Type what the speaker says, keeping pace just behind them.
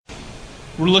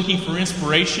We're looking for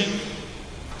inspiration.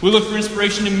 We look for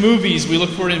inspiration in movies. We look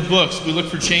for it in books. We look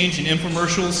for change in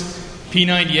infomercials,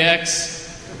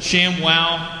 P90X,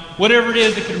 ShamWow, whatever it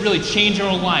is that could really change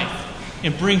our life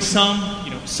and bring some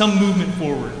movement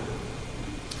forward.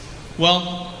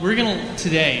 Well, we're going to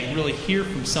today really hear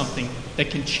from something that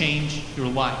can change your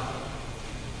life.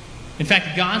 In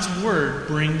fact, God's Word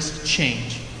brings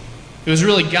change. It was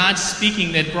really God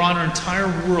speaking that brought our entire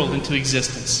world into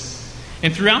existence.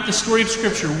 And throughout the story of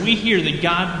Scripture, we hear that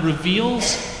God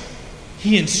reveals,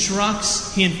 He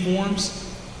instructs, He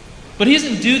informs. But He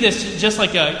doesn't do this just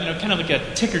like kind of like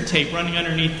a ticker tape running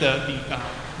underneath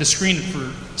the screen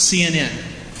for CNN.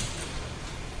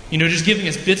 Just giving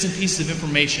us bits and pieces of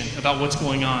information about what's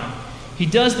going on. He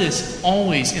does this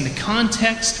always in the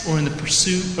context or in the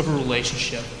pursuit of a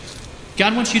relationship.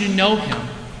 God wants you to know Him.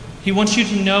 He wants you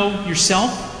to know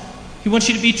yourself. He wants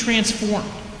you to be transformed.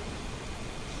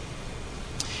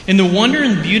 And the wonder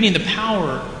and beauty and the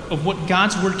power of what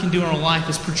God's Word can do in our life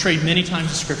is portrayed many times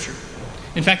in Scripture.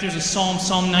 In fact, there's a psalm,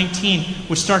 Psalm 19,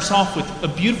 which starts off with a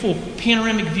beautiful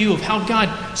panoramic view of how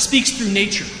God speaks through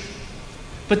nature.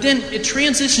 But then it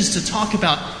transitions to talk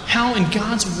about how in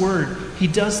God's Word He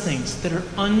does things that are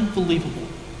unbelievable.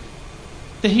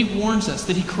 That He warns us,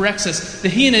 that He corrects us, that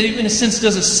He, in a sense,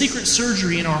 does a secret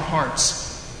surgery in our hearts,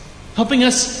 helping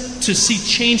us to see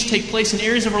change take place in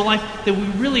areas of our life that we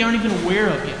really aren't even aware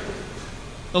of yet,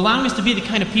 allowing us to be the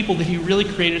kind of people that He really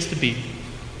created us to be.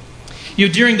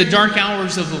 During the dark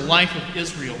hours of the life of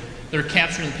Israel that are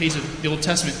captured in the pages of the Old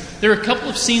Testament, there are a couple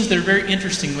of scenes that are very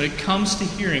interesting when it comes to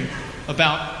hearing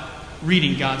about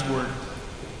reading God's Word.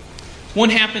 One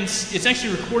happens, it's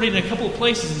actually recorded in a couple of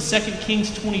places, in 2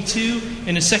 Kings 22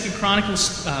 and in 2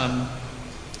 Chronicles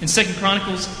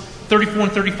 34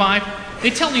 and 35. They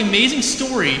tell the amazing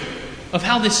story of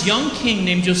how this young king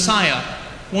named Josiah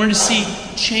wanted to see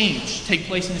change take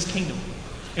place in his kingdom.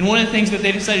 And one of the things that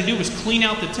they decided to do was clean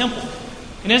out the temple.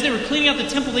 And as they were cleaning out the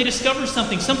temple, they discovered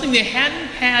something they hadn't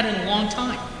had in a long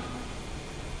time.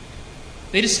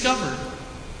 They discovered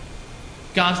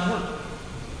God's Word.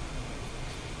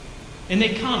 And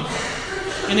they come,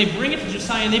 and they bring it to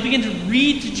Josiah, and they begin to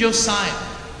read to Josiah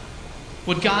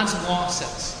what God's law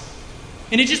says.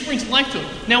 And it just brings life to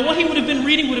him. Now, what he would have been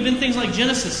reading would have been things like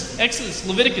Genesis, Exodus,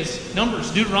 Leviticus, Numbers,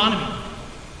 Deuteronomy.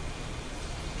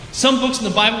 Some books in the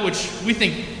Bible which we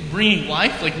think bringing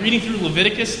life, like reading through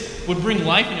Leviticus, would bring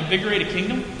life and invigorate a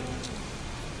kingdom.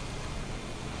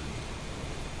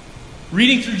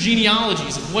 Reading through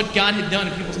genealogies of what God had done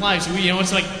in people's lives.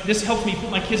 It's like, this helped me put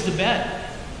my kids to bed.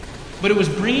 But it was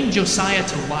bringing Josiah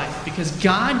to life because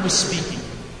God was speaking.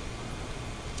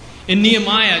 In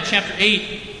Nehemiah chapter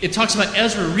 8, it talks about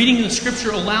Ezra reading the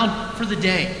Scripture aloud for the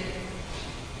day.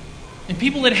 And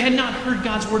people that had not heard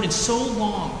God's Word in so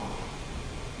long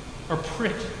are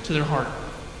pricked to their heart.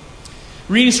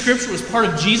 Reading Scripture was part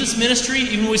of Jesus' ministry.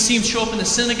 Even when we see Him show up in the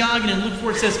synagogue, and in Luke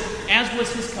 4 it says, as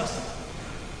was His custom,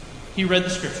 He read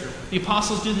the Scripture. The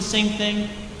apostles do the same thing.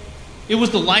 It was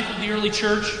the life of the early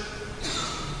church.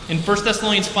 In 1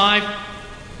 Thessalonians 5,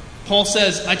 Paul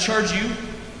says, I charge you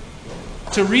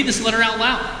to read this letter out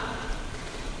loud.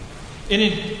 And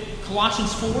in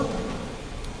Colossians 4,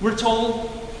 we're told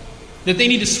that they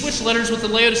need to switch letters with the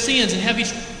Laodiceans and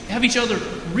have each other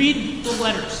read the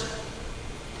letters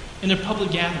in their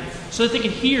public gathering so that they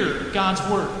can hear God's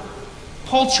Word.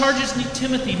 Paul charges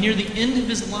Timothy near the end of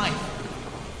his life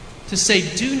to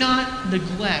say, do not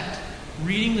neglect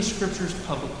reading the Scriptures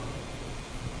publicly.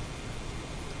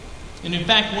 And in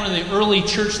fact, one of the early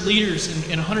church leaders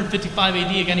in 155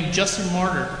 AD, a guy named Justin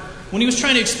Martyr, when he was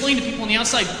trying to explain to people on the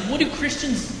outside, what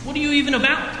are you even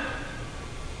about?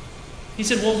 He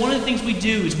said, well, one of the things we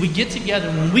do is we get together.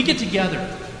 When we get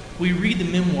together, we read the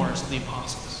memoirs of the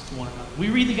apostles to one another.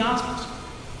 We read the Gospels.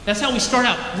 That's how we start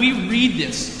out. We read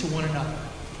this to one another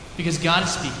because God is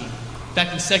speaking. In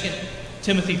fact, in 2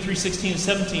 Timothy 3:16 and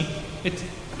 17, it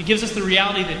gives us the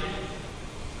reality that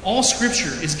all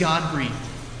Scripture is God-breathed.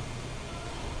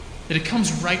 That it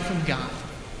comes right from God.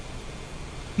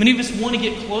 Many of us want to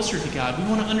get closer to God. We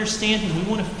want to understand Him. We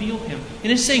want to feel Him.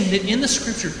 And it's saying that in the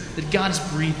Scripture that God is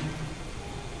breathing.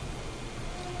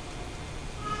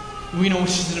 Which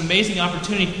is an amazing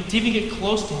opportunity to even get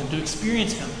close to Him, to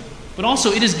experience Him. But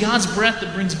also, it is God's breath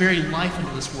that brings very life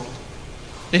into this world.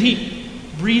 That He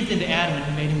breathed into Adam and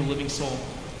He made him a living soul.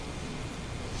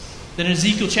 Then in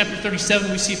Ezekiel chapter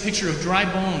 37, we see a picture of dry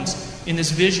bones in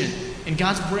this vision. And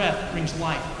God's breath brings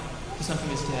life to something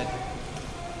that's dead.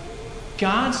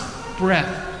 God's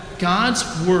breath, God's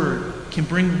Word can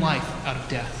bring life out of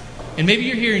death. And maybe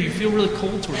you're here and you feel really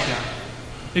cold toward God.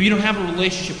 Maybe you don't have a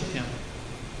relationship with Him.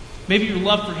 Maybe your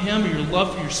love for him or your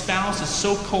love for your spouse is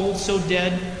so cold, so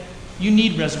dead, you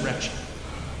need resurrection.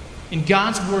 In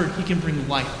God's Word, He can bring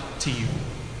life to you.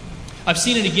 I've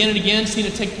seen it again and again, seen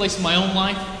it take place in my own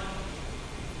life.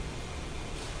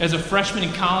 As a freshman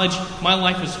in college, my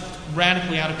life was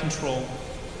radically out of control.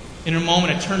 In a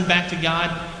moment, I turned back to God,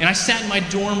 and I sat in my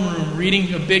dorm room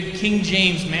reading a big King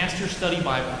James Master Study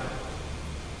Bible.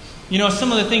 You know,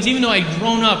 some of the things, even though I'd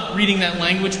grown up reading that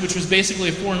language, which was basically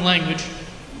a foreign language,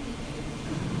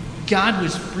 God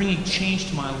was bringing change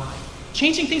to my life.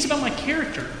 Changing things about my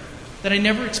character that I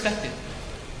never expected.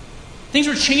 Things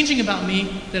were changing about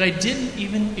me that I didn't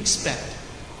even expect.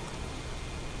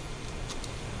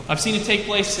 I've seen it take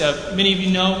place, many of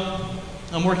you know,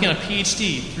 I'm working on a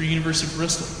PhD through University of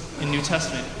Bristol in New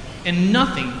Testament. And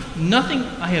nothing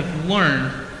I have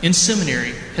learned in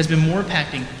seminary has been more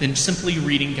impacting than simply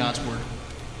reading God's Word.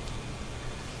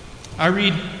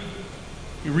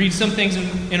 You read some things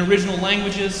in original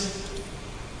languages,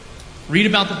 read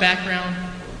about the background.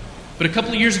 But a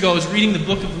couple of years ago, I was reading the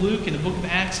book of Luke and the book of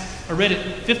Acts. I read it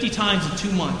 50 times in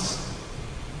 2 months.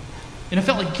 And I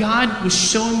felt like God was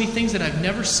showing me things that I've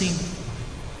never seen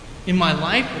in my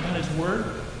life about His Word.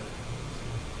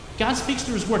 God speaks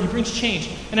through His Word. He brings change.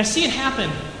 And I see it happen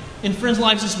in friends'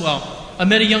 lives as well. I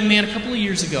met a young man a couple of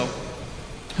years ago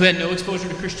who had no exposure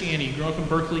to Christianity. He grew up in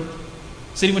Berkeley.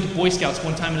 Said he went to Boy Scouts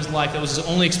one time in his life. That was his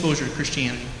only exposure to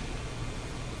Christianity.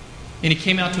 And he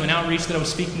came out to an outreach that I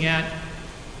was speaking at.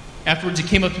 Afterwards, he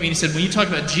came up to me and he said, when you talk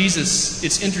about Jesus,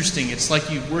 it's interesting. It's like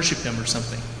you worship Him or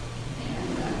something.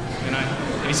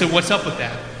 And he said, what's up with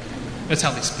that? That's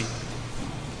how they speak.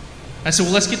 I said,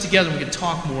 well, let's get together and we can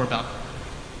talk more about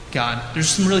God. There's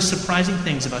some really surprising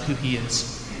things about who He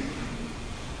is.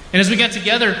 And as we got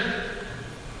together,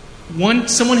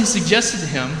 someone had suggested to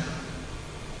him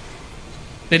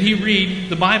that he read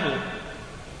the Bible.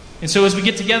 And so as we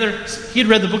get together, he had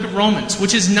read the book of Romans,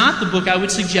 which is not the book I would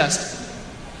suggest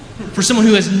for someone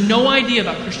who has no idea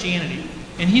about Christianity.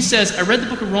 And he says, I read the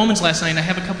book of Romans last night and I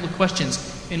have a couple of questions.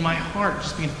 In my heart,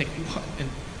 just began to think,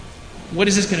 what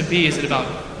is this going to be? Is it about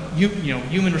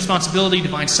human responsibility,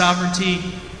 divine sovereignty?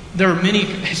 There are many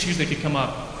issues that could come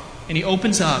up. And he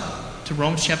opens up to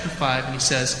Romans chapter 5 and he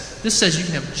says, this says you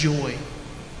can have joy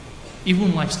even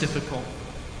when life's difficult.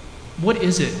 What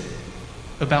is it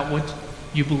about what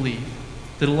you believe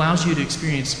that allows you to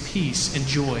experience peace and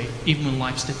joy even when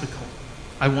life's difficult?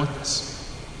 I want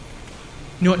this.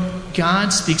 You know what?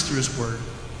 God speaks through His Word.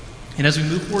 And as we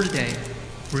move forward today,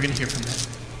 we're going to hear from Him.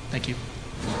 Thank you.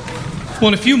 Well,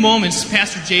 in a few moments,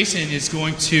 Pastor Jason is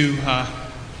going to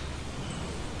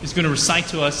recite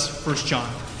to us 1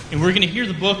 John. And we're going to hear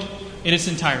the book in its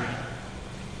entirety.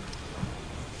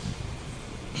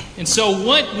 And so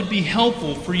what would be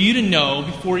helpful for you to know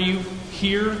before you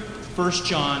hear 1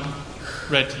 John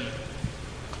read to you?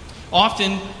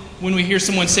 Often, when we hear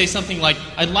someone say something like,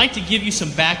 I'd like to give you some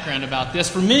background about this,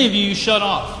 for many of you, you shut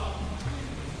off.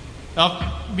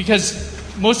 Because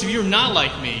most of you are not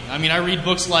like me. I mean, I read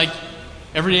books like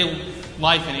Everyday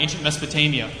Life in Ancient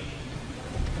Mesopotamia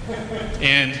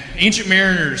and Ancient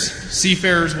Mariners,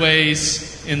 Seafarers'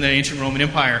 Ways in the Ancient Roman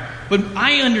Empire. But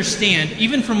I understand,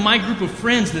 even from my group of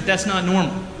friends, that that's not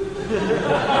normal.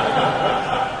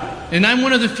 And I'm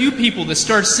one of the few people that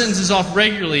starts sentences off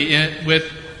regularly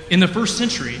in the first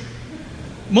century.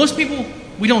 Most people,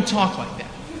 we don't talk like that.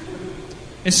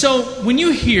 And so when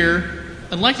you hear,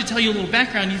 I'd like to tell you a little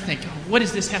background, you think, oh, what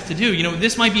does this have to do? You know,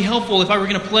 this might be helpful if I were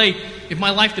going to play, if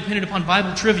my life depended upon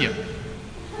Bible trivia.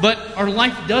 But our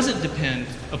life doesn't depend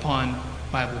upon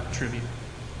Bible trivia.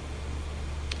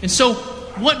 And so,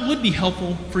 what would be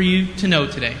helpful for you to know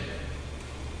today?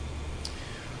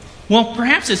 Well,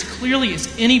 perhaps as clearly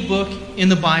as any book in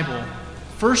the Bible,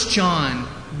 1 John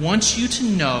wants you to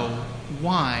know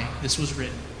why this was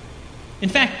written. In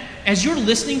fact, as you're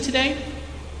listening today,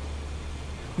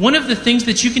 one of the things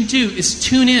that you can do is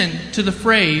tune in to the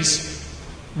phrase,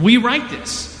 we write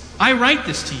this. I write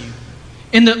this to you.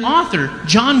 And the author,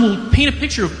 John, will paint a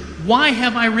picture of why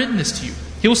have I written this to you.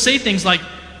 He'll say things like,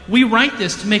 we write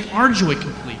this to make our joy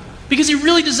complete. Because he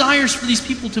really desires for these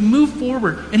people to move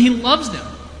forward, and he loves them.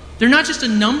 They're not just a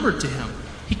number to him.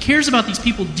 He cares about these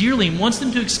people dearly and wants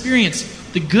them to experience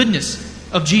the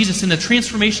goodness of Jesus and the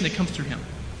transformation that comes through him.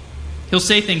 He'll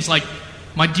say things like,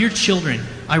 my dear children,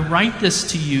 I write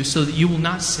this to you so that you will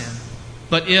not sin.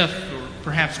 But if, or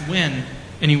perhaps when,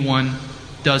 anyone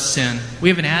does sin, we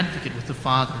have an advocate with the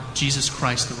Father, Jesus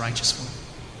Christ, the righteous one.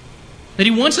 That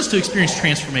he wants us to experience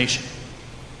transformation.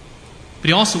 But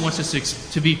he also wants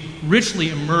us to be richly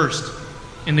immersed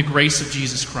in the grace of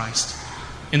Jesus Christ,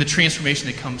 in the transformation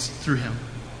that comes through him.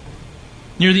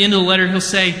 Near the end of the letter, he'll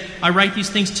say, I write these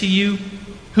things to you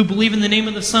who believe in the name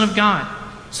of the Son of God,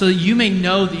 so that you may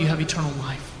know that you have eternal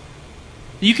life.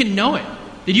 That you can know it.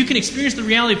 That you can experience the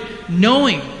reality of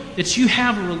knowing that you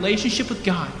have a relationship with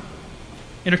God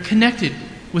and are connected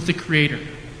with the Creator.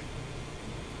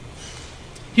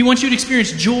 He wants you to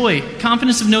experience joy,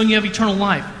 confidence of knowing you have eternal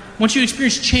life. He wants you to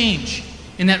experience change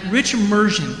and that rich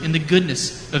immersion in the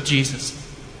goodness of Jesus.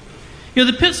 You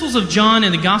know, the epistles of John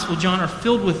and the Gospel of John are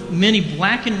filled with many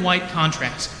black and white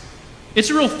contrasts. It's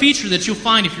a real feature that you'll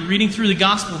find if you're reading through the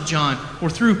Gospel of John or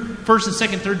through 1st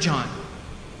and 2nd, 3rd John.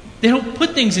 They don't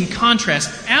put things in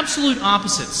contrast, absolute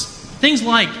opposites. Things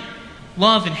like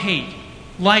love and hate,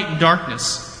 light and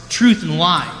darkness, truth and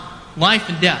lie, life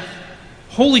and death,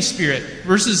 Holy Spirit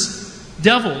versus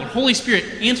devil, or Holy Spirit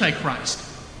antichrist.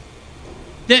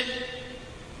 That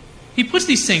he puts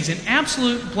these things in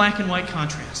absolute black and white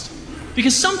contrast.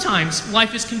 Because sometimes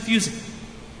life is confusing.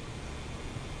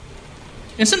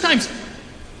 And sometimes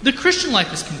the Christian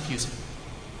life is confusing.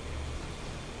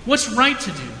 What's right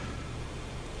to do?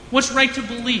 What's right to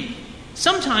believe?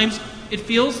 Sometimes it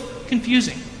feels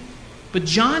confusing. But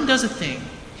John does a thing.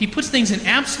 He puts things in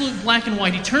absolute black and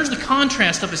white. He turns the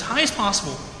contrast up as high as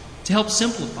possible to help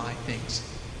simplify things.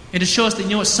 And to show us that, you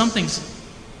know what, some things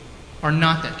are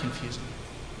not that confusing.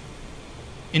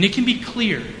 And it can be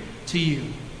clear to you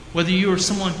whether you are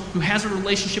someone who has a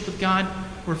relationship with God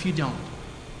or if you don't.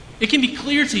 It can be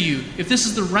clear to you if this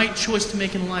is the right choice to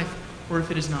make in life or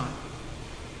if it is not.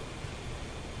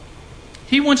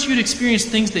 He wants you to experience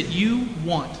things that you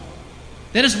want.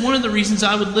 That is one of the reasons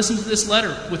I would listen to this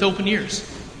letter with open ears.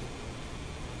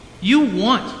 You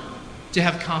want to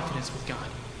have confidence with God.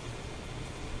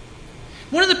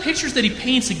 One of the pictures that he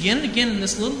paints again and again in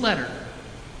this little letter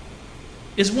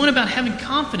is one about having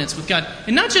confidence with God.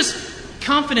 And not just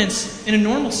confidence in a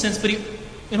normal sense, but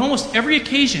in almost every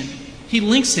occasion, he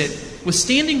links it with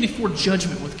standing before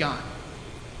judgment with God.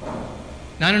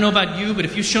 Now, I don't know about you, but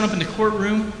if you've shown up in the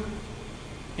courtroom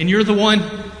and you're the one,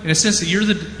 in a sense that you're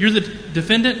the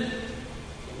defendant,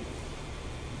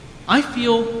 I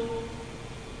feel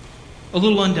a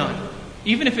little undone,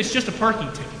 even if it's just a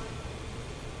parking ticket.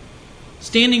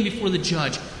 Standing before the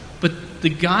judge. But the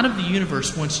God of the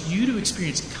universe wants you to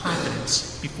experience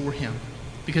confidence before Him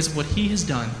because of what He has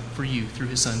done for you through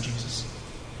His Son, Jesus.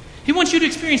 He wants you to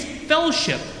experience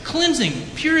fellowship, cleansing,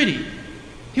 purity.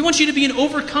 He wants you to be an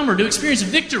overcomer, to experience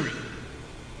victory.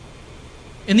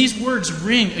 And these words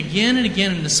ring again and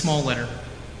again in the small letter.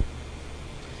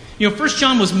 You know, 1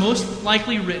 John was most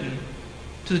likely written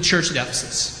to the church at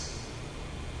Ephesus.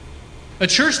 A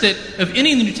church that, of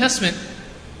any in the New Testament,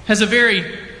 has a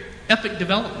very epic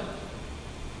development.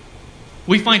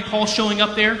 We find Paul showing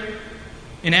up there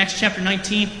in Acts chapter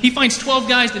 19. He finds 12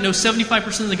 guys that know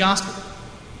 75% of the gospel.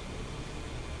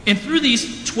 And through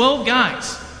these 12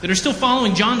 guys that are still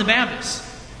following John the Baptist,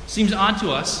 seems odd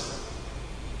to us,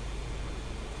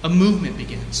 a movement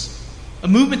begins. A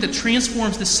movement that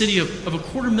transforms the city of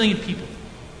 250,000 people.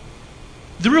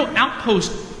 The real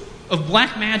outpost of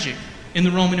black magic in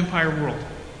the Roman Empire world.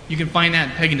 You can find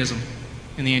that in paganism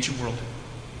in the ancient world,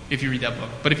 if you read that book.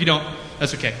 But if you don't,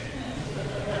 that's okay.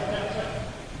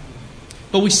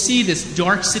 But we see this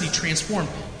dark city transformed.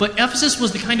 But Ephesus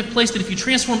was the kind of place that if you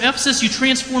transform Ephesus, you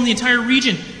transform the entire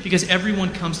region, because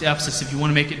everyone comes to Ephesus if you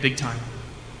want to make it big time.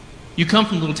 You come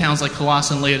from little towns like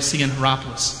Colossae and Laodicea and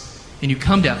Hierapolis, and you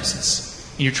come to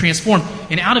Ephesus, and you're transformed.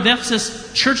 And out of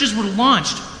Ephesus, churches were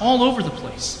launched all over the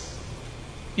place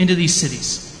into these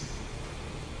cities.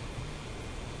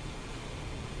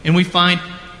 And we find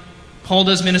Paul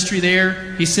does ministry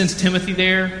there. He sends Timothy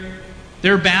there.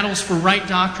 There are battles for right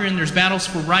doctrine. There's battles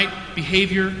for right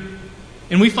behavior.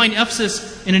 And we find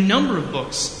Ephesus in a number of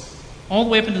books, all the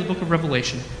way up into the book of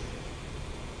Revelation.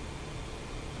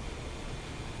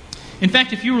 In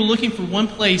fact, if you were looking for one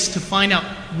place to find out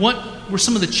what were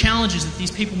some of the challenges that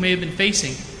these people may have been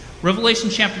facing,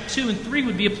 Revelation chapter 2 and 3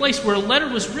 would be a place where a letter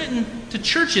was written to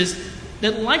churches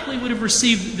that likely would have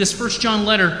received this 1 John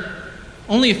letter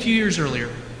only a few years earlier.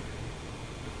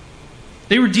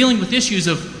 They were dealing with issues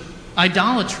of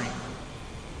idolatry,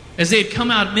 as they had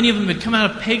come out, many of them had come out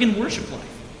of pagan worship life.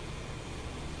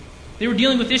 They were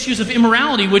dealing with issues of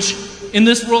immorality, which in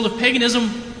this world of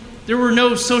paganism, there were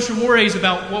no social mores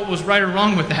about what was right or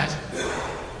wrong with that.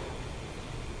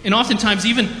 And oftentimes,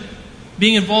 even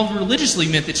being involved religiously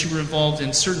meant that you were involved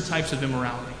in certain types of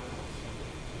immorality.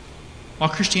 While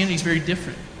Christianity is very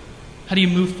different. How do you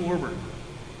move forward?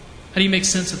 How do you make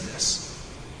sense of this?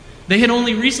 They had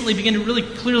only recently begun to really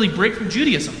clearly break from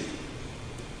Judaism.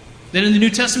 That in the New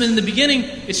Testament, in the beginning,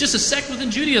 it's just a sect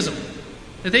within Judaism.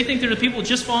 That they think they're the people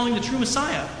just following the true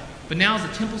Messiah. But now as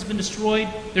the temple's been destroyed,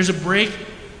 there's a break.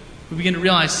 We begin to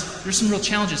realize there's some real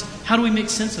challenges. How do we make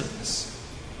sense of this?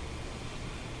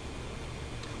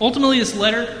 Ultimately, this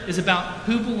letter is about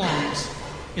who belongs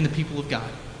in the people of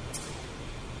God.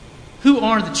 Who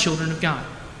are the children of God?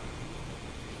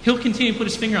 He'll continue to put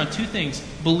his finger on two things: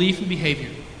 belief and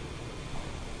behavior.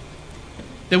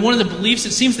 That one of the beliefs,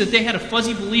 it seems that they had a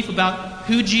fuzzy belief about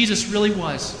who Jesus really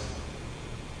was.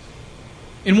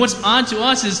 And what's odd to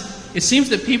us is it seems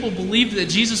that people believed that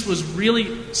Jesus was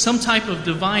really some type of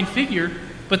divine figure,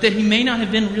 but that he may not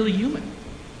have been really human.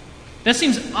 That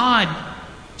seems odd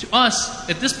to us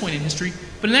at this point in history,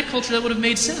 but in that culture that would have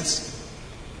made sense.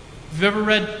 If you've ever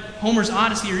read Homer's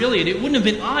Odyssey or Iliad, it wouldn't have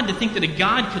been odd to think that a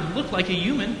god could look like a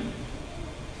human.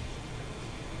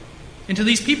 And to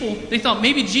these people, they thought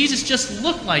maybe Jesus just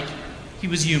looked like he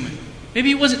was human. Maybe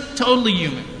he wasn't totally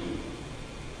human.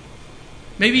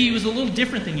 Maybe he was a little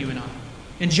different than you and I.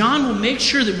 And John will make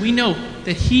sure that we know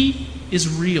that he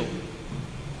is real.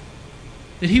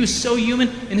 That he was so human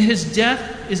and his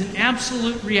death is an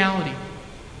absolute reality.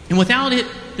 And without it,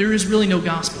 there is really no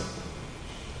gospel.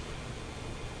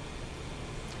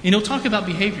 And he'll talk about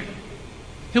behavior.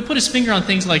 He'll put his finger on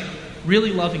things like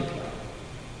really loving people.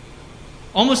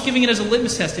 Almost giving it as a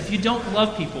litmus test. If you don't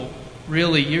love people,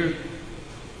 really, you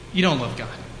don't love God.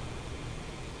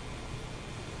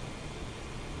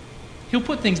 He'll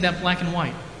put things that black and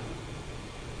white.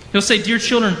 He'll say, "Dear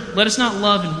children, let us not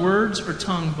love in words or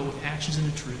tongue, but with actions and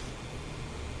in truth."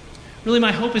 Really,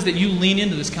 my hope is that you lean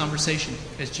into this conversation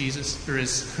as Jesus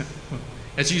speaks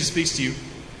to you.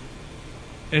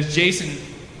 As Jason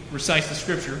recites the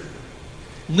scripture,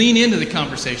 lean into the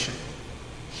conversation.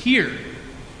 Hear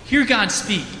God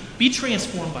speak. Be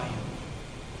transformed by him.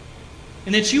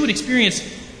 And that you would experience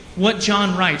what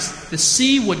John writes, to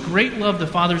see what great love the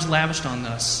Father has lavished on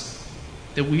us,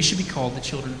 that we should be called the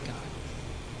children of God.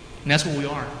 And that's what we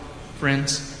are,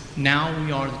 friends. Now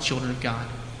we are the children of God.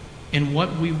 And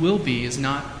what we will be is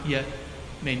not yet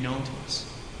made known to us.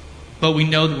 But we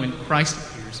know that when Christ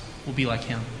appears, we'll be like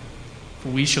him. For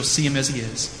we shall see him as he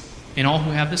is. And all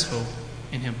who have this hope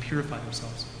in him purify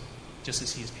themselves, just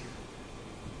as he is pure.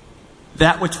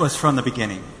 That which was from the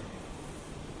beginning,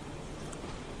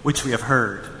 which we have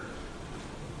heard,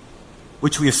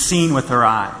 which we have seen with our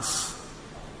eyes,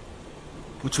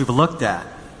 which we've looked at,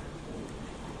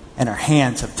 and our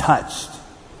hands have touched.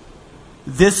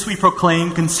 This we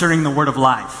proclaim concerning the word of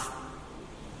life.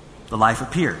 The life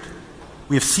appeared.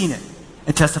 We have seen it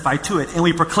and testified to it. And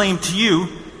we proclaim to you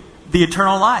the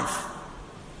eternal life,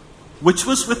 which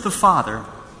was with the Father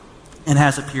and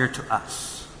has appeared to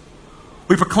us.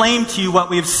 We proclaim to you what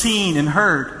we have seen and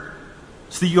heard,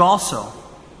 so that you also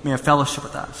may have fellowship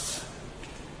with us.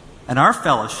 And our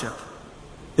fellowship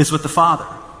is with the Father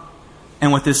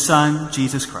and with his Son,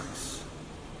 Jesus Christ.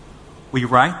 We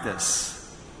write this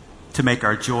to make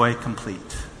our joy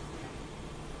complete.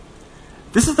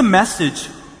 This is the message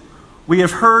we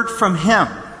have heard from him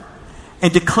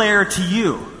and declare to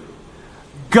you.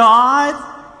 God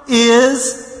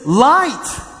is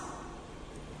light.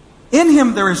 In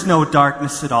him there is no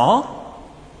darkness at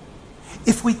all.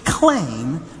 If we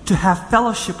claim to have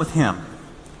fellowship with him,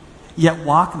 yet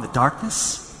walk in the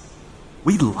darkness,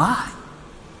 we lie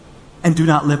and do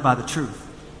not live by the truth.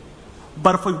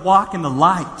 But if we walk in the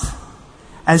light,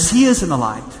 as he is in the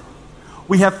light,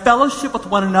 we have fellowship with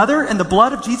one another, and the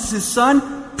blood of Jesus, his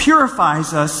Son,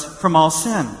 purifies us from all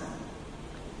sin.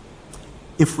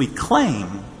 If we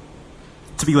claim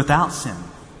to be without sin,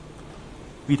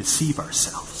 we deceive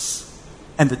ourselves,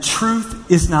 and the truth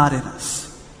is not in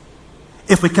us.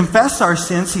 If we confess our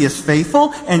sins, he is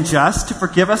faithful and just to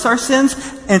forgive us our sins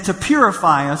and to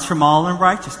purify us from all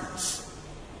unrighteousness.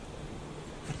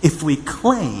 If we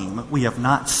claim we have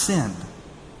not sinned,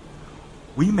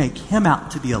 we make him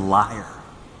out to be a liar,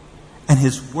 and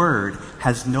his word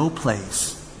has no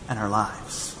place in our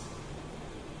lives.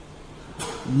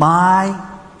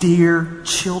 My dear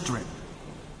children,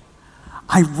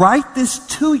 I write this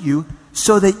to you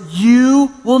so that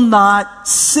you will not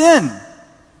sin.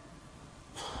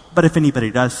 But if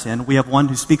anybody does sin, we have one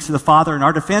who speaks to the Father in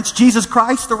our defense, Jesus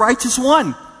Christ, the righteous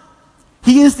one.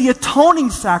 He is the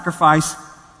atoning sacrifice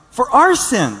for our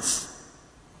sins.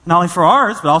 Not only for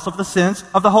ours, but also for the sins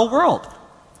of the whole world.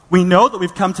 We know that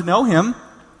we've come to know him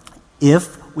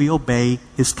if we obey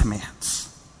his commands.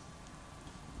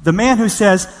 The man who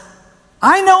says,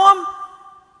 I know him,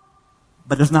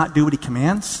 but does not do what he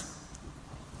commands,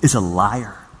 is a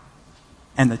liar,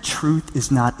 and the truth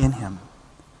is not in him.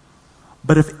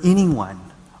 But if anyone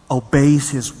obeys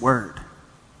his word,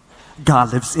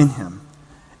 God lives in him,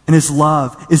 and his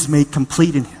love is made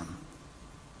complete in him.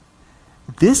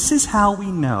 This is how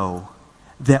we know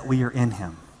that we are in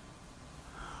him.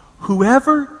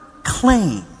 Whoever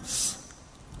claims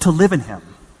to live in him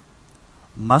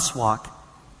must walk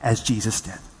as Jesus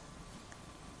did.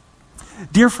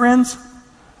 Dear friends,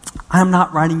 I am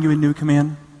not writing you a new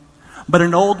command, but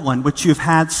an old one which you have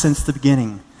had since the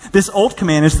beginning. This old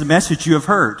command is the message you have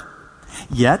heard.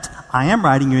 Yet I am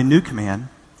writing you a new command.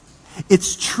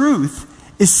 Its truth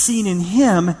is seen in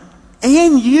him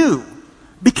and you,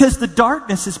 because the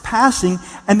darkness is passing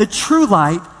and the true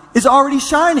light is already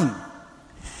shining.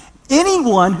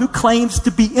 Anyone who claims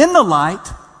to be in the light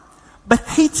but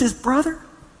hates his brother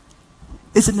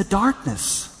is in the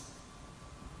darkness.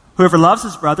 Whoever loves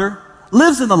his brother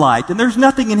lives in the light, and there's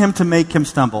nothing in him to make him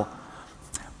stumble.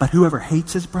 But whoever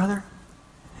hates his brother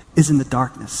is in the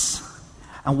darkness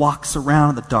and walks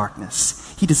around in the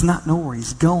darkness. He does not know where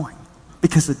he's going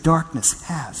because the darkness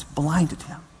has blinded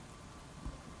him.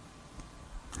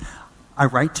 I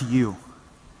write to you,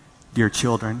 dear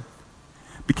children,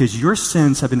 because your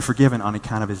sins have been forgiven on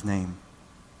account of his name.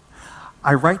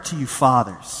 I write to you,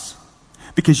 fathers,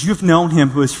 because you've known him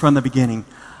who is from the beginning.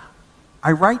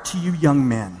 I write to you, young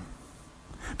men,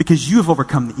 because you have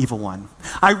overcome the evil one.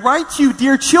 I write to you,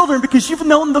 dear children, because you've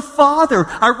known the Father.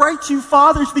 I write to you,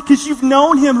 fathers, because you've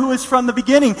known him who is from the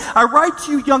beginning. I write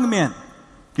to you, young men,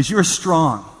 because you are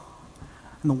strong,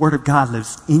 and the word of God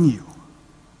lives in you,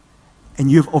 and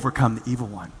you have overcome the evil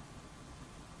one.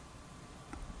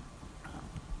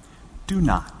 Do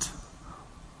not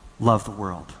love the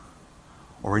world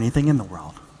or anything in the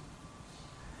world.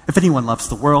 If anyone loves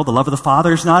the world, the love of the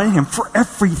Father is not in him. For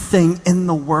everything in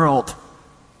the world,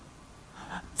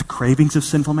 the cravings of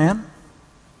sinful man,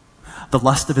 the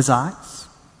lust of his eyes,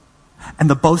 and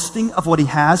the boasting of what he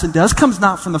has and does comes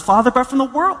not from the Father, but from the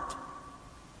world.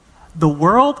 The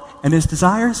world and his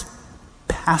desires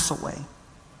pass away.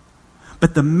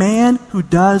 But the man who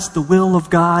does the will of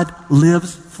God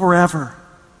lives forever.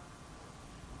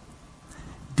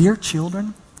 Dear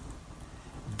children,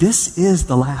 this is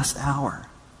the last hour.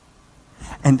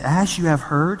 And as you have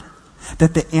heard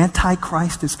that the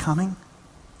Antichrist is coming,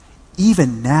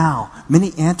 even now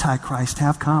many Antichrists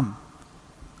have come.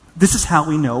 This is how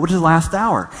we know it is the last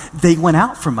hour. They went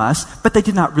out from us, but they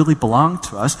did not really belong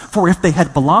to us. For if they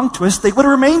had belonged to us, they would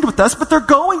have remained with us. But their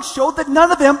going showed that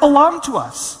none of them belonged to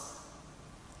us.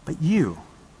 But you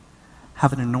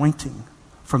have an anointing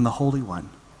from the Holy One,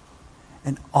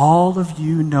 and all of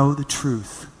you know the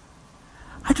truth.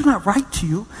 I do not write to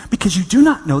you because you do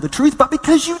not know the truth, but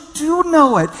because you do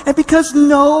know it, and because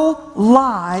no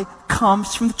lie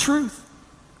comes from the truth.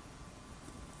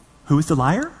 Who is the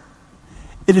liar?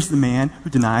 It is the man who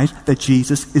denies that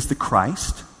Jesus is the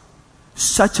Christ.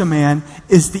 Such a man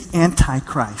is the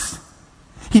Antichrist.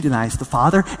 He denies the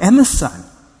Father and the Son.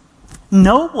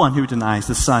 No one who denies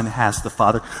the Son has the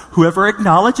Father. Whoever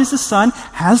acknowledges the Son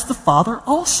has the Father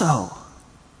also.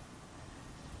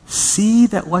 See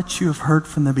that what you have heard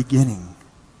from the beginning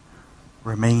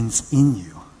remains in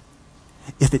you.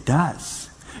 If it does,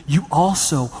 you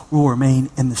also will remain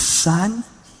in the Son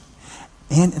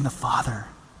and in the Father.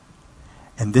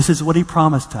 And this is what he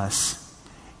promised us,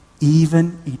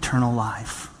 even eternal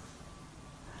life.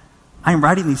 I am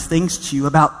writing these things to you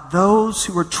about those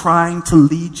who are trying to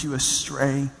lead you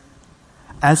astray.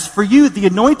 As for you, the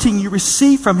anointing you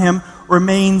receive from him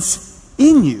remains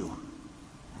in you.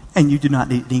 And you do not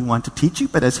need anyone to teach you,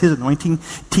 but as his anointing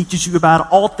teaches you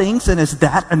about all things, and as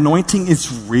that anointing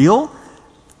is real,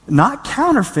 not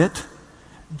counterfeit,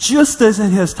 just as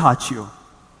it has taught you,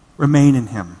 remain in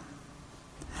him.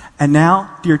 And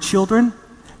now, dear children,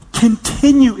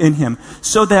 continue in him,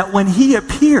 so that when he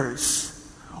appears,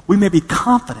 we may be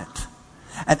confident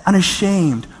and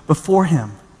unashamed before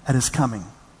him at his coming.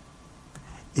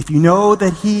 If you know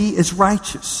that he is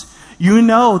righteous, you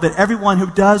know that everyone who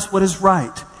does what is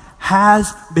right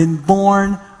has been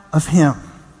born of him.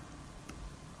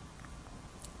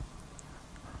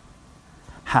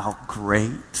 How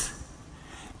great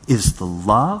is the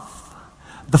love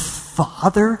the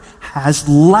Father has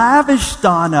lavished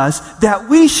on us that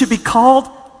we should be called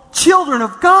children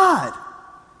of God.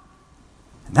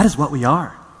 And that is what we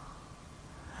are.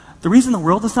 The reason the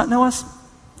world does not know us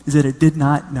is that it did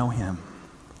not know him.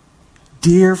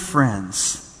 Dear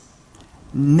friends,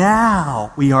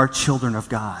 now we are children of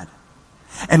God.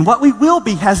 And what we will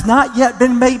be has not yet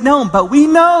been made known, but we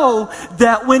know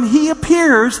that when he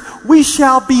appears, we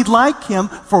shall be like him,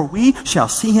 for we shall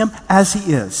see him as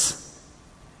he is.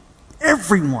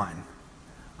 Everyone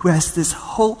who has this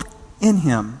hope in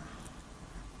him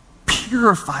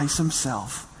purifies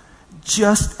himself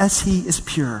just as he is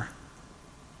pure.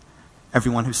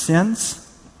 Everyone who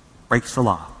sins breaks the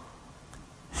law.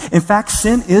 In fact,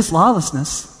 sin is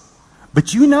lawlessness.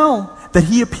 But you know that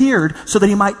he appeared so that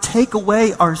he might take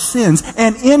away our sins.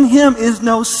 And in him is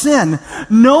no sin.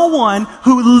 No one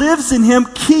who lives in him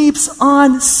keeps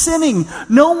on sinning.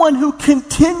 No one who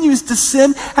continues to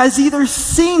sin has either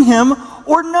seen him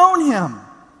or known him.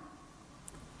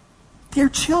 Dear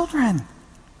children,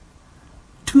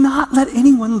 do not let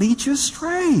anyone lead you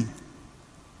astray.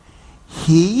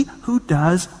 He who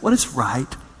does what is right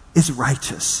is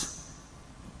righteous,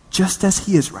 just as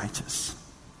he is righteous.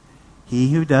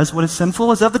 He who does what is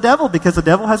sinful is of the devil, because the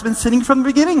devil has been sinning from the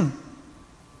beginning.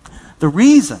 The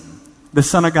reason the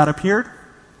Son of God appeared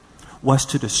was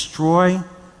to destroy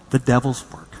the devil's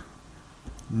work.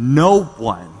 No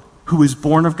one who is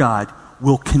born of God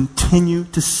will continue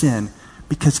to sin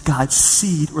because God's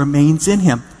seed remains in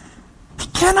him. He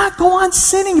cannot go on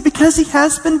sinning because he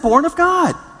has been born of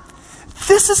God.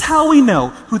 This is how we know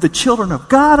who the children of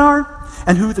God are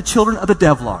and who the children of the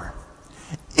devil are.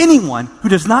 Anyone who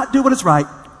does not do what is right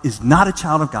is not a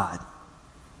child of God,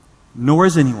 nor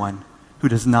is anyone who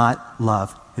does not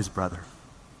love his brother.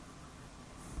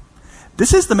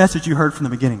 This is the message you heard from the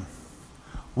beginning.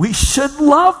 We should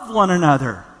love one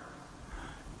another.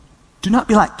 Do not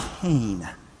be like Cain,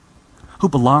 who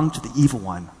belonged to the evil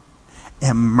one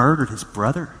and murdered his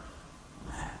brother.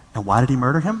 And why did he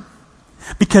murder him?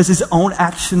 Because his own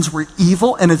actions were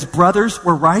evil and his brothers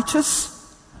were righteous?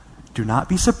 Do not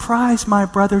be surprised, my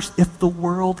brothers, if the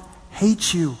world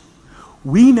hates you.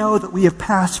 We know that we have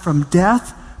passed from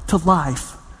death to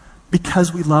life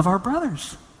because we love our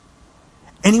brothers.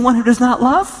 Anyone who does not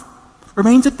love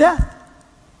remains in death.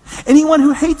 Anyone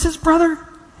who hates his brother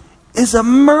is a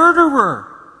murderer.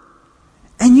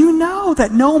 And you know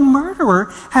that no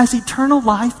murderer has eternal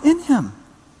life in him.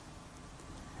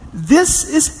 This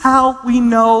is how we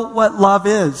know what love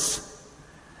is.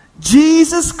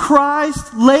 Jesus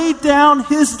Christ laid down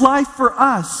his life for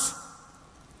us.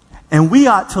 And we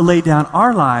ought to lay down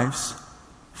our lives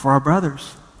for our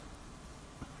brothers.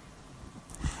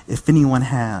 If anyone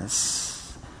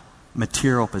has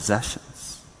material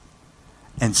possessions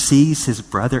and sees his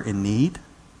brother in need,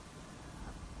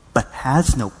 but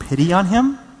has no pity on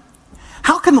him,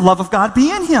 how can the love of God be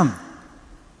in him?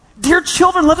 Dear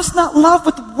children, let us not love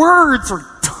with words or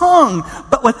tongue,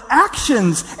 but with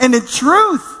actions and in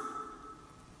truth.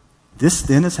 This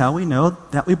then is how we know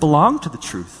that we belong to the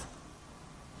truth,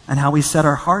 and how we set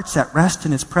our hearts at rest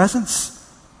in his presence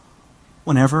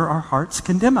whenever our hearts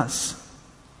condemn us.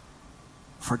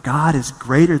 For God is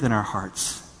greater than our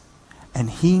hearts, and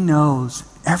he knows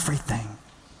everything.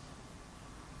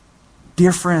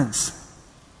 Dear friends,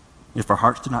 if our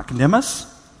hearts do not condemn us,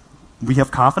 we have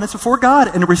confidence before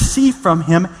God and receive from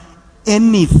him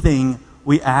anything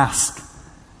we ask,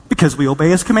 because we obey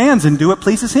his commands and do what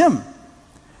pleases him.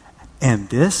 And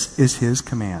this is his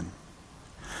command: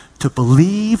 to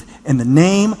believe in the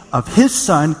name of his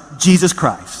Son, Jesus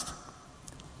Christ,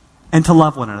 and to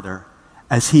love one another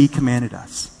as he commanded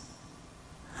us.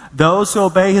 Those who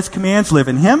obey his commands live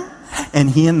in him,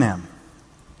 and he in them.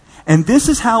 And this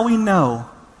is how we know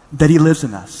that he lives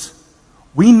in us.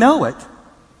 We know it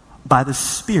by the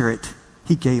Spirit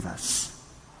he gave us.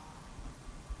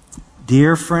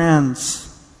 Dear friends,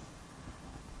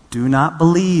 do not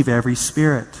believe every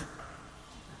spirit,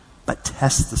 but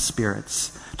test the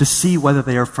spirits to see whether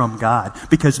they are from God,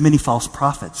 because many false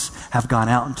prophets have gone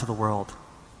out into the world.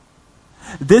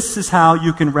 This is how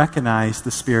you can recognize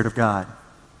the Spirit of God.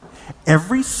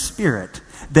 Every spirit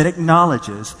that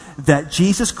acknowledges that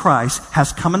Jesus Christ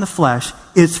has come in the flesh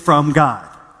is from God.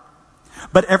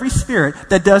 But every spirit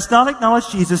that does not acknowledge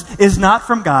Jesus is not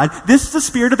from God. This is the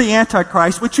spirit of the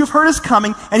Antichrist, which you've heard is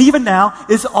coming, and even now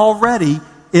is already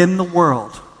in the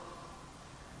world.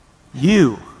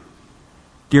 You,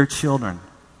 dear children,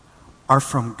 are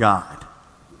from God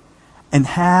and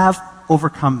have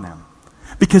overcome them,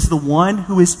 because the one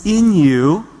who is in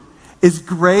you is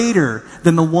greater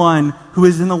than the one who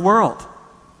is in the world.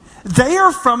 They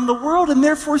are from the world and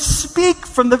therefore speak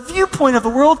from the viewpoint of the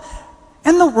world,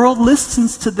 and the world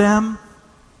listens to them.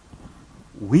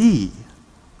 We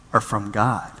are from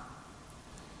God,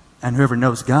 and whoever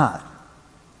knows God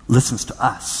listens to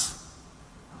us.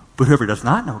 But whoever does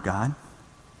not know God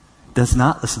does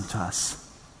not listen to us.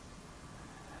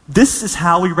 This is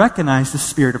how we recognize the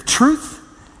spirit of truth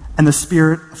and the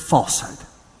spirit of falsehood.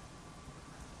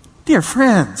 Dear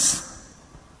friends,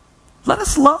 let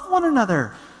us love one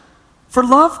another, for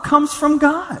love comes from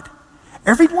God.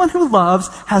 Everyone who loves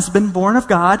has been born of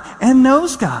God and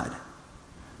knows God.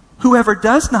 Whoever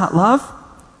does not love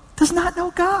does not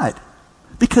know God,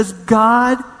 because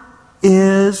God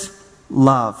is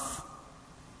love.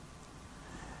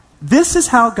 This is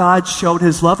how God showed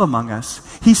his love among us.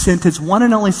 He sent his one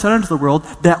and only Son into the world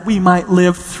that we might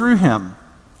live through him.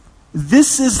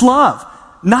 This is love.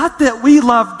 Not that we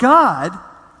love God,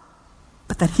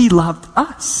 but that he loved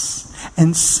us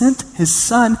and sent his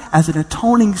Son as an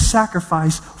atoning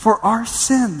sacrifice for our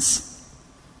sins.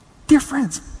 Dear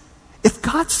friends, if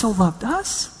God so loved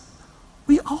us,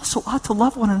 we also ought to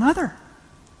love one another.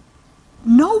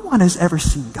 No one has ever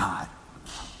seen God.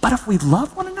 But if we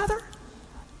love one another,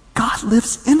 God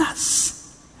lives in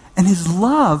us, and his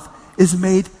love is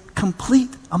made complete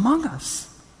among us.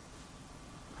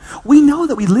 We know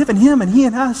that we live in him and he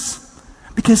in us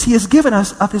because he has given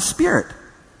us of his Spirit.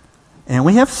 And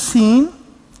we have seen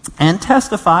and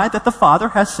testified that the Father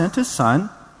has sent his Son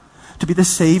to be the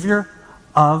Savior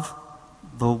of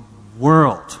the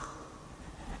world.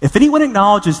 If anyone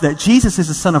acknowledges that Jesus is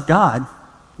the Son of God,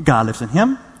 God lives in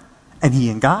him and he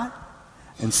in God.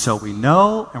 And so we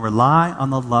know and rely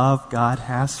on the love God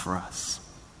has for us.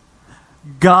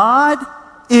 God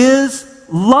is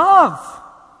love.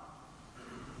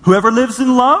 Whoever lives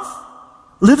in love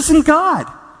lives in God,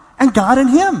 and God in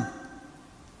him.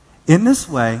 In this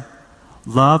way,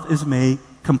 love is made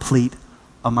complete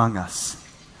among us,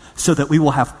 so that we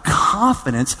will have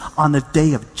confidence on the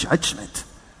day of judgment.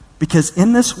 Because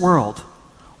in this world,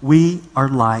 we are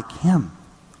like him.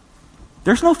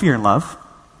 There's no fear in love.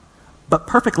 But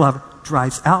perfect love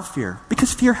drives out fear,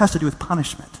 because fear has to do with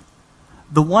punishment.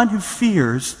 The one who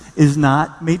fears is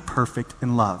not made perfect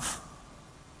in love.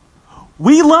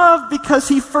 We love because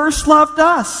he first loved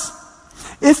us.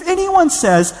 If anyone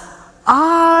says,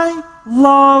 I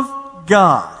love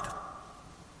God,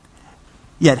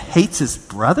 yet hates his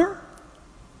brother,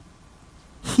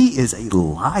 he is a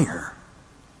liar.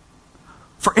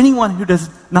 For anyone who does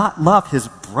not love his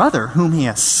brother whom he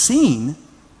has seen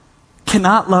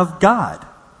cannot love God,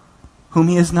 whom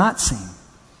he has not seen.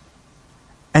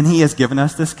 And he has given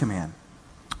us this command: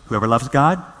 whoever loves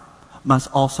God must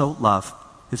also love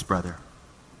his brother.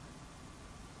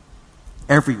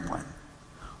 Everyone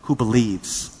who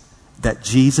believes that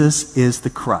Jesus is the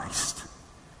Christ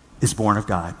is born of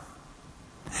God.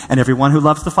 And everyone who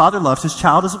loves the Father loves his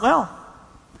child as well.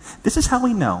 This is how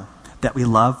we know that we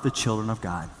love the children of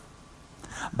God: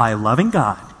 by loving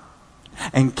God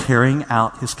and carrying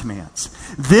out his commands.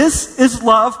 This is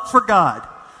love for God,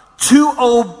 to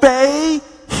obey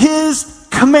his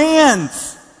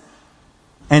commands.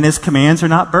 And his commands are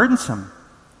not burdensome.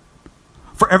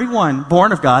 For everyone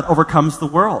born of God overcomes the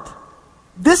world.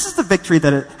 This is the victory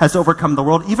that it has overcome the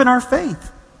world, even our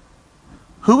faith.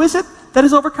 Who is it that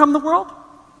has overcome the world?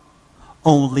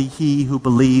 Only he who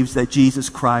believes that Jesus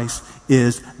Christ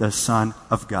is the Son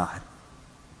of God.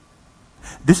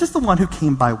 This is the one who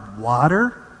came by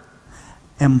water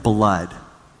and blood,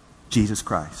 Jesus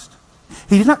Christ.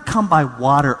 He did not come by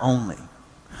water only,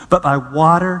 but by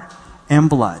water and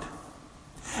blood.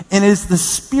 And it is the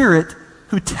Spirit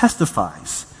who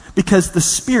testifies, because the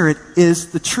Spirit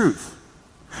is the truth.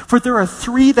 For there are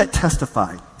three that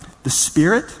testify: the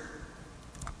Spirit,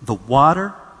 the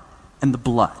water, and the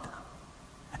blood.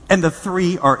 And the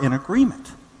three are in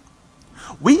agreement.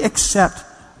 We accept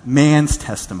man's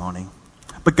testimony,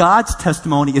 but God's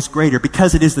testimony is greater,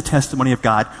 because it is the testimony of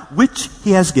God, which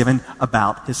he has given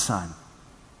about his Son.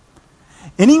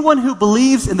 Anyone who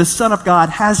believes in the Son of God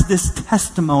has this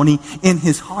testimony in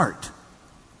his heart.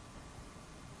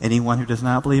 Anyone who does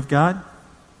not believe God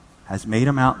has made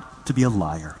him out to be a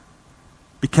liar,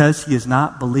 because he has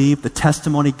not believed the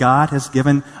testimony God has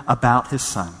given about his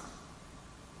Son.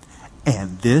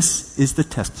 And this is the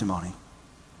testimony: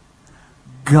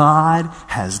 God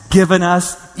has given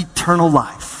us eternal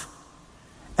life,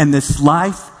 and this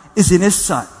life is in his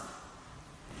Son.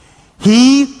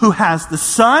 He who has the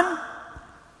Son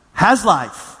has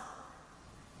life.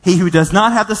 He who does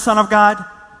not have the Son of God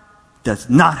does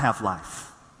not have life.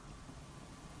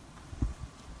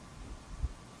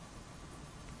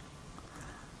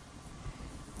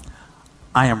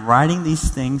 I am writing these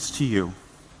things to you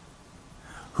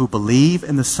who believe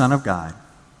in the Son of God,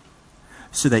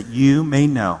 so that you may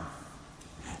know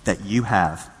that you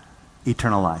have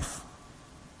eternal life.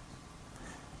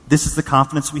 This is the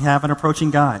confidence we have in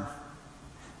approaching God,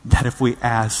 that if we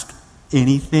ask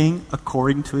anything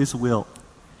according to his will,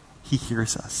 he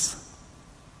hears us.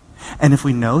 And if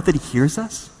we know that he hears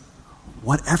us,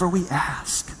 whatever we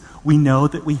ask, we know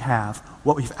that we have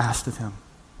what we've asked of him.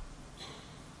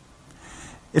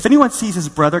 If anyone sees his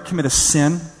brother commit a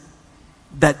sin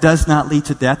that does not lead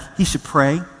to death, he should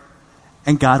pray,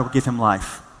 and God will give him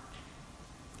life.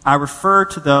 I refer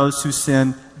to those whose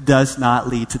sin does not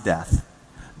lead to death.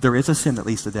 There is a sin that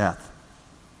leads to death.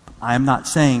 I am not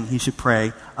saying he should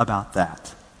pray about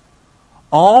that.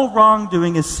 All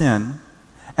wrongdoing is sin,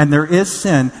 and there is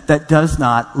sin that does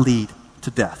not lead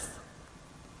to death.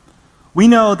 We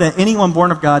know that anyone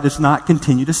born of God does not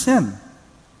continue to sin.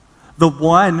 The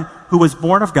one who was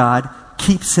born of God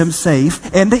keeps him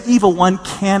safe, and the evil one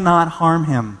cannot harm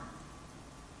him.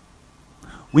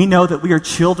 We know that we are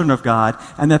children of God,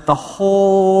 and that the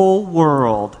whole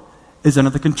world is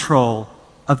under the control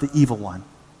of the evil one.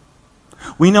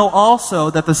 We know also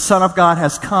that the Son of God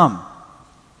has come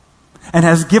and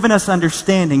has given us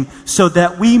understanding so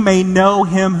that we may know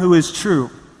him who is true.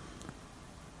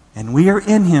 And we are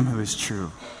in him who is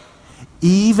true,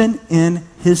 even in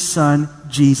his Son,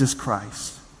 Jesus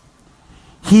Christ.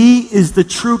 He is the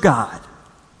true God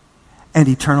and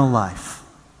eternal life.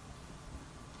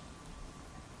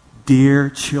 Dear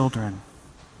children,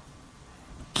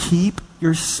 keep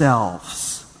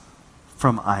yourselves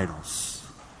from idols.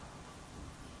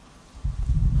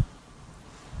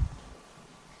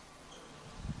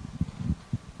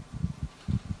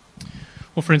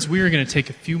 Well, friends, we are going to take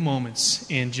a few moments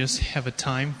and just have a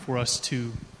time for us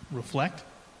to reflect,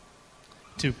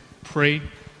 to pray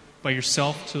by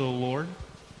yourself to the Lord,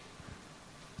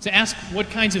 to ask what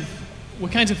kinds of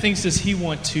things does he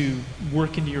want to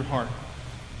work into your heart.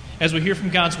 As we hear from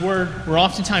God's Word, we're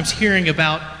oftentimes hearing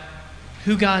about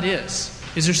who God is.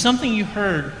 Is there something you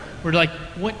heard where, like,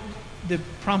 what that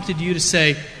prompted you to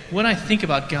say, what I think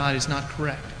about God is not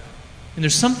correct? And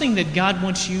there's something that God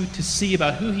wants you to see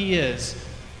about who he is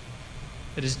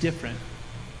that is different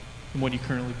from what you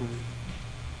currently believe.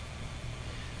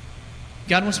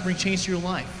 God wants to bring change to your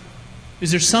life.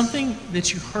 Is there something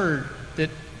that you heard that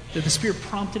the Spirit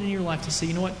prompted in your life to say,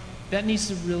 you know what, that needs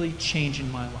to really change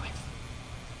in my life?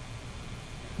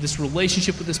 This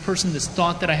relationship with this person, this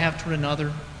thought that I have toward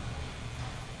another.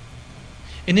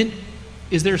 And then,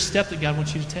 is there a step that God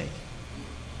wants you to take?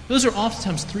 Those are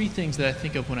oftentimes three things that I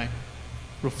think of when I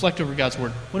reflect over God's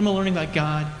Word. What am I learning about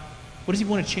God? What does he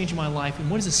want to change in my life?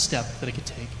 And what is a step that I could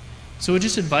take? So I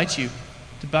just invite you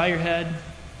to bow your head,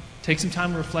 take some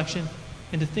time of reflection,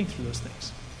 and to think through those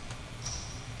things.